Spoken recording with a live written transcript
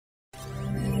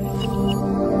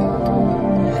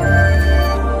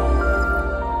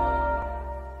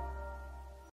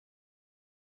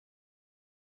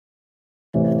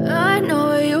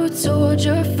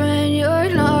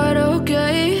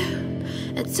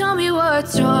tell me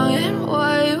what's wrong and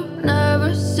why you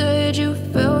never said you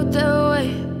felt that way.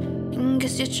 And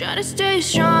guess you're trying to stay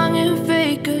strong and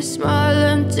fake a smile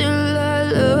until I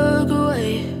look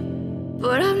away.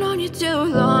 But I've known you too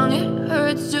long, it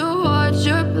hurts to watch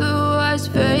your blue eyes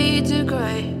fade to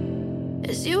gray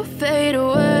as you fade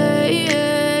away,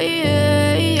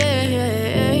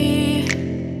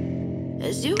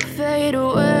 as you fade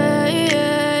away.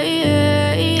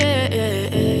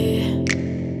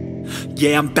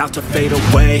 Yeah, I'm about to fade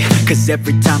away, cause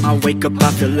every time I wake up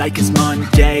I feel like it's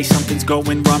Monday. Something's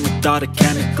going wrong with all the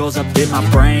chemicals up in my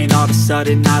brain. All of a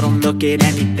sudden I don't look at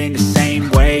anything the same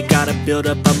way. Got a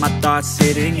buildup of my thoughts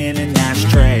sitting in an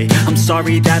ashtray. I'm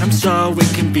sorry that I'm so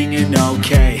inconvenient,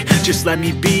 okay. Just let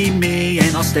me be me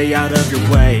and I'll stay out of your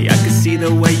way. I can see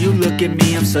the way you look at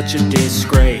me, I'm such a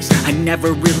disgrace. I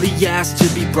never really asked to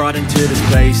be brought into this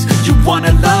place. You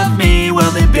wanna love me?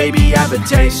 Well then baby, have a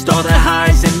taste. All the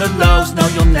highs and the lows, no,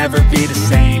 you'll never be the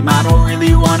same. I don't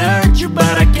really wanna hurt you,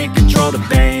 but I can't control the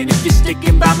pain. If you're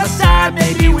sticking by my side,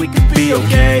 maybe we could be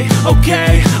okay.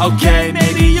 Okay,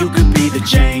 maybe you could be the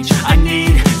change I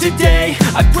need today.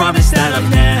 I promise that I've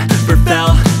never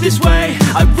felt this way.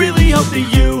 I really hope that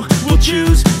you will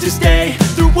choose to stay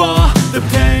through all the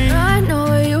pain. I know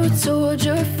you told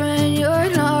your friend you're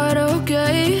not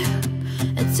okay,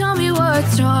 and tell me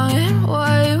what's wrong and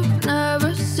why you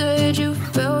never said you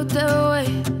felt that way.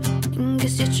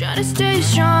 Guess you're trying to stay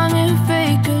strong and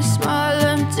fake a smile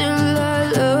until I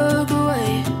look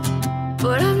away.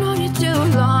 But I've known you too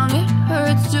long, it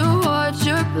hurts to watch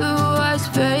your blue eyes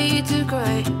fade to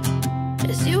gray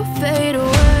as you fade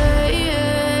away,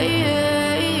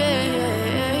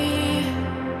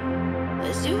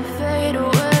 as you fade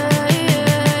away,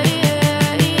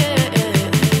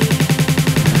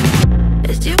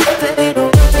 as you fade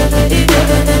away.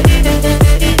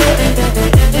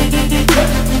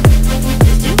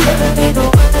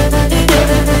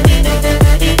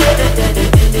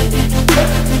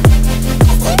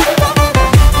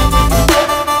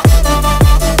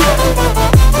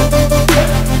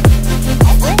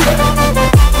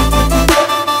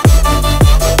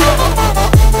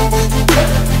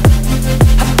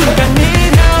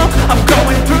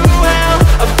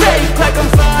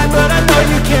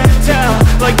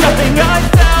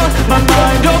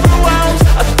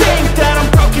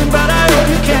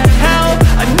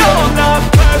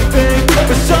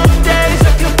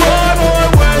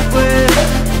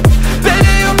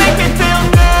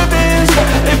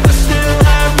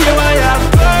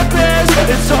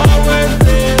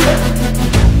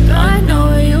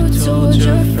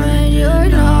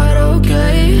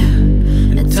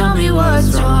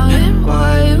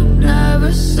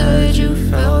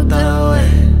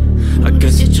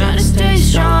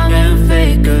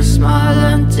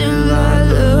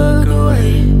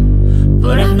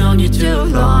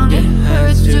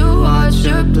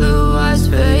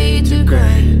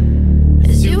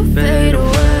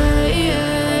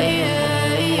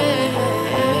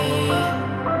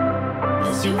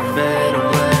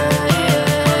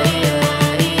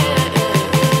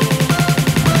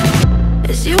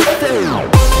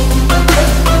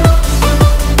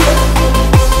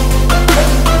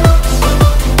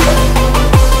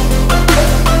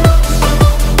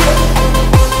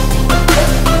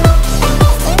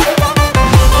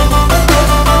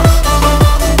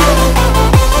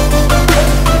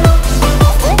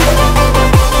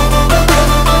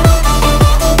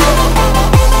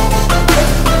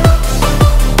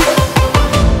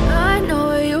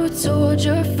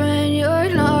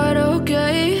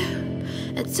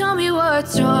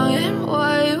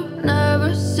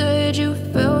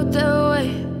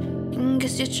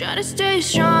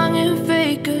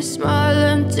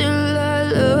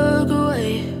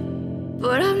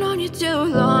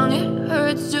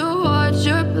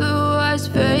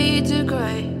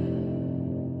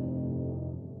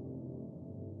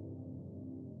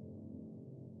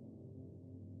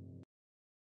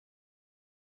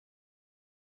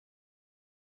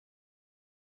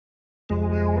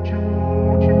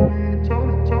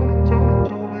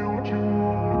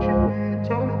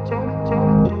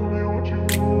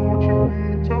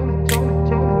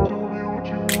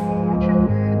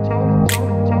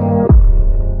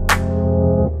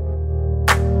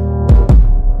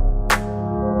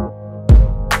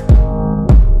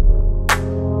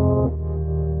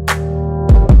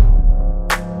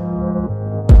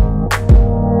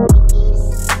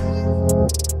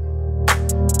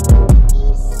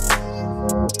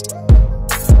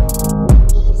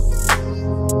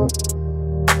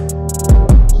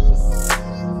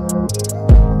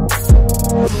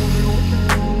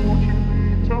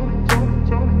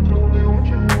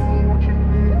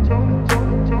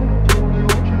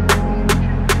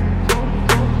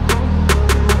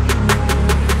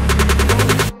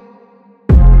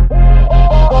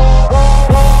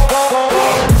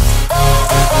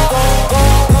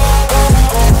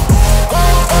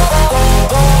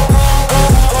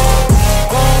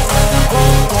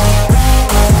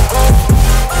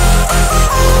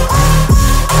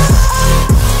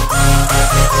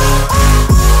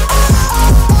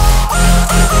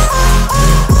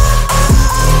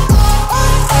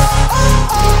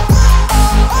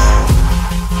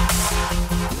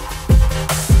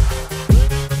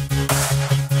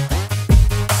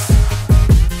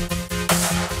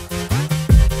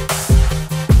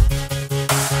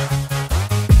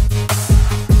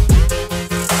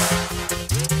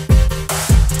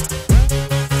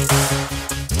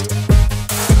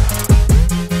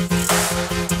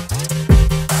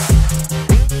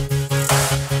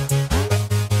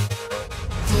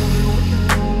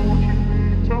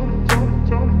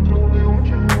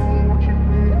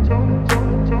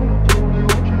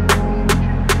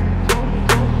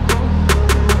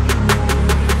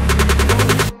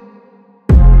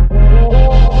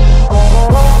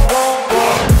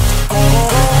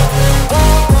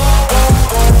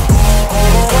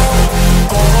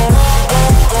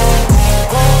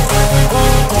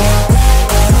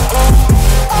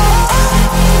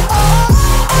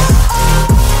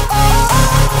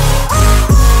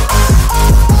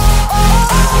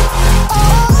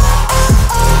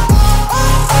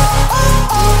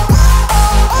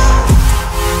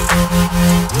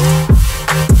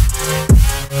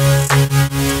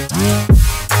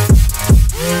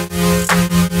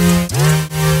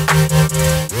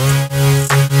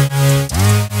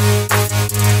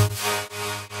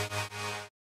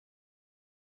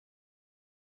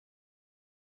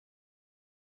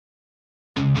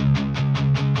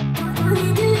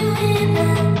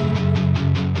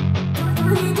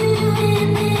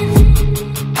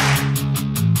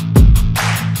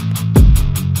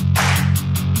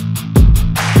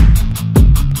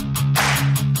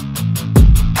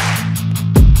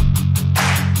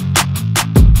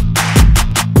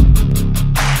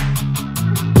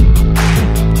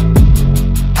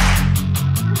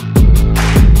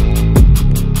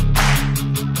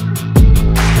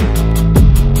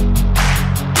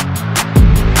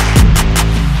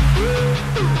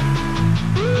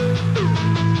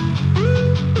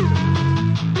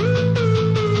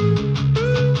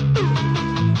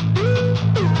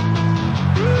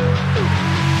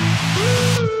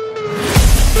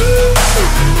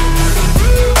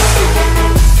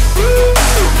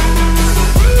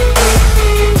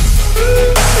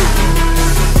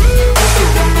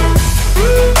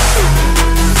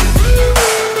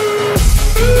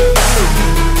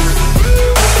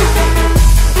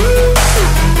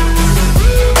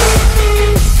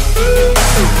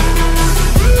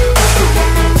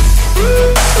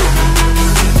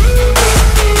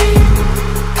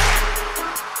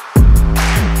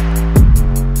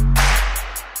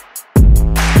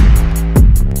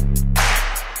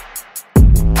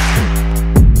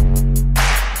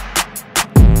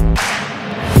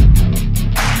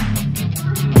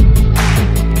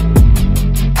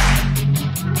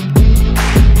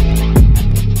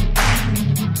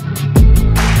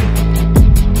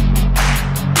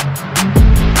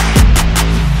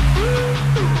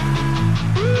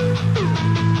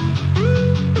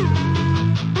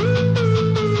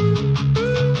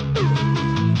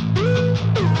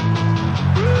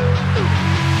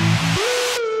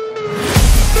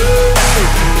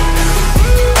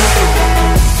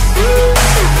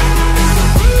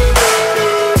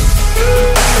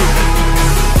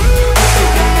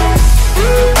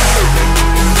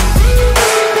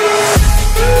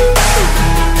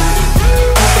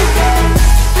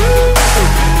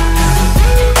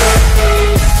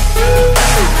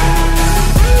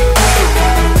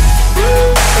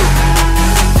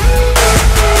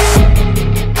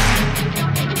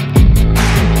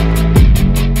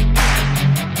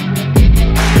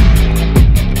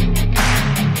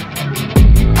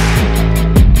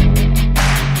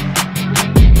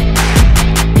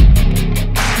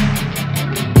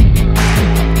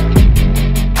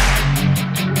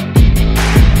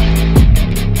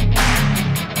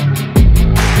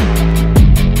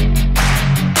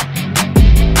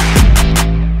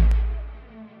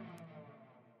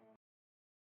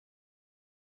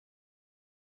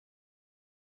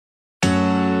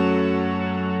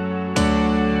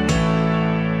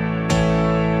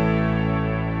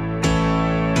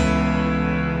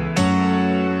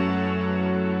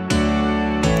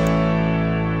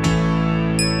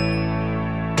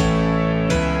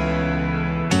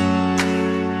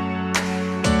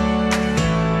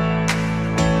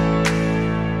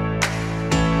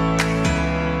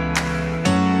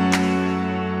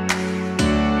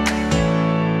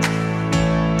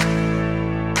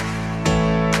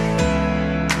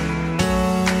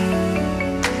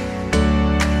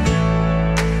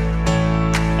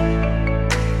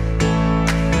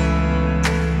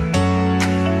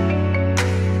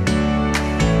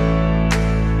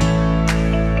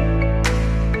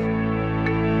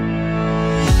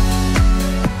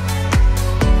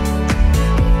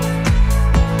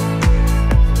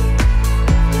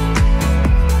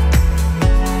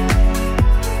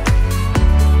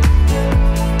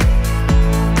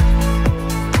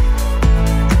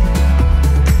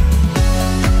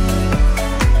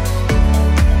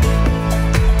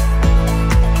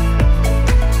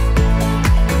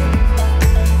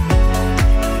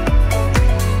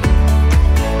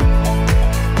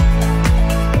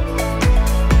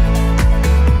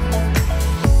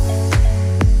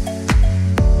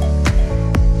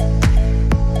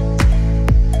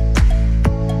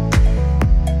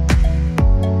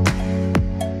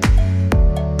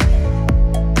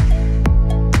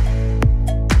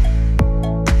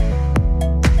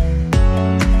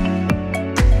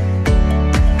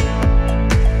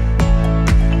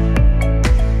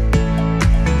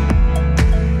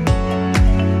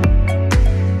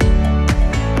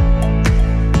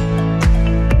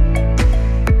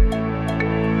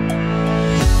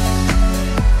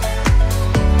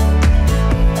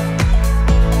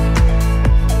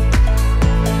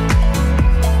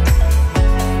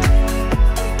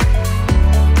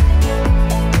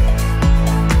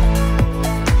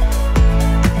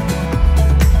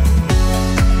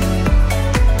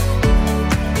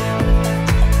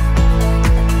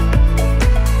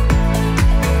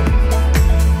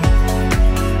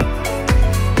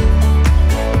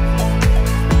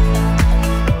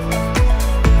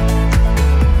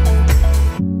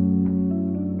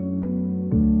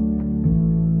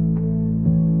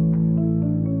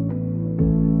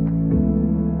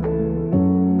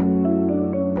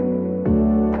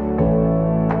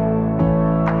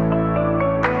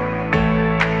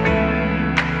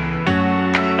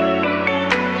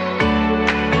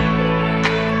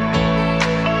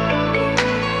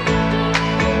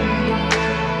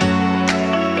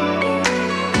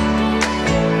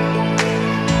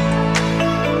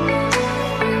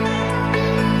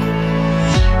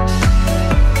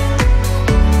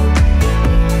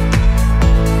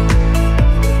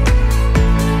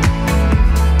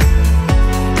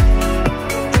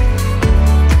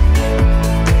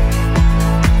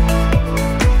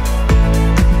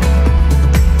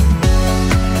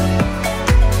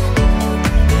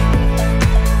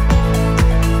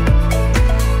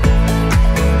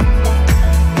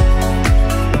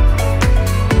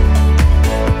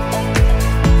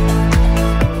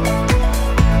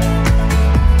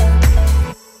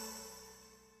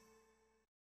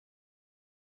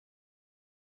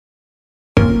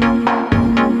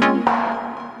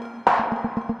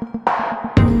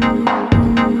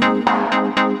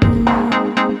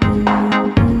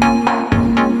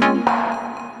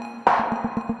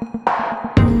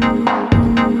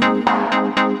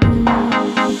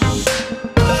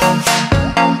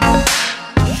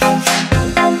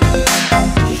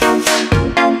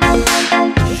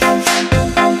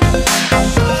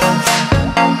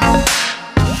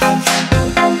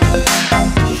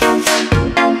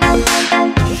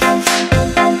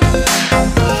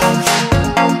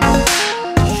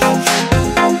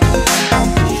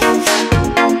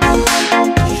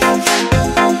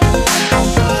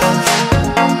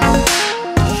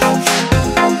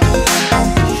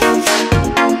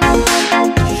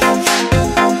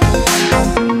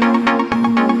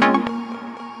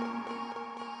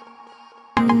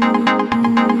 you.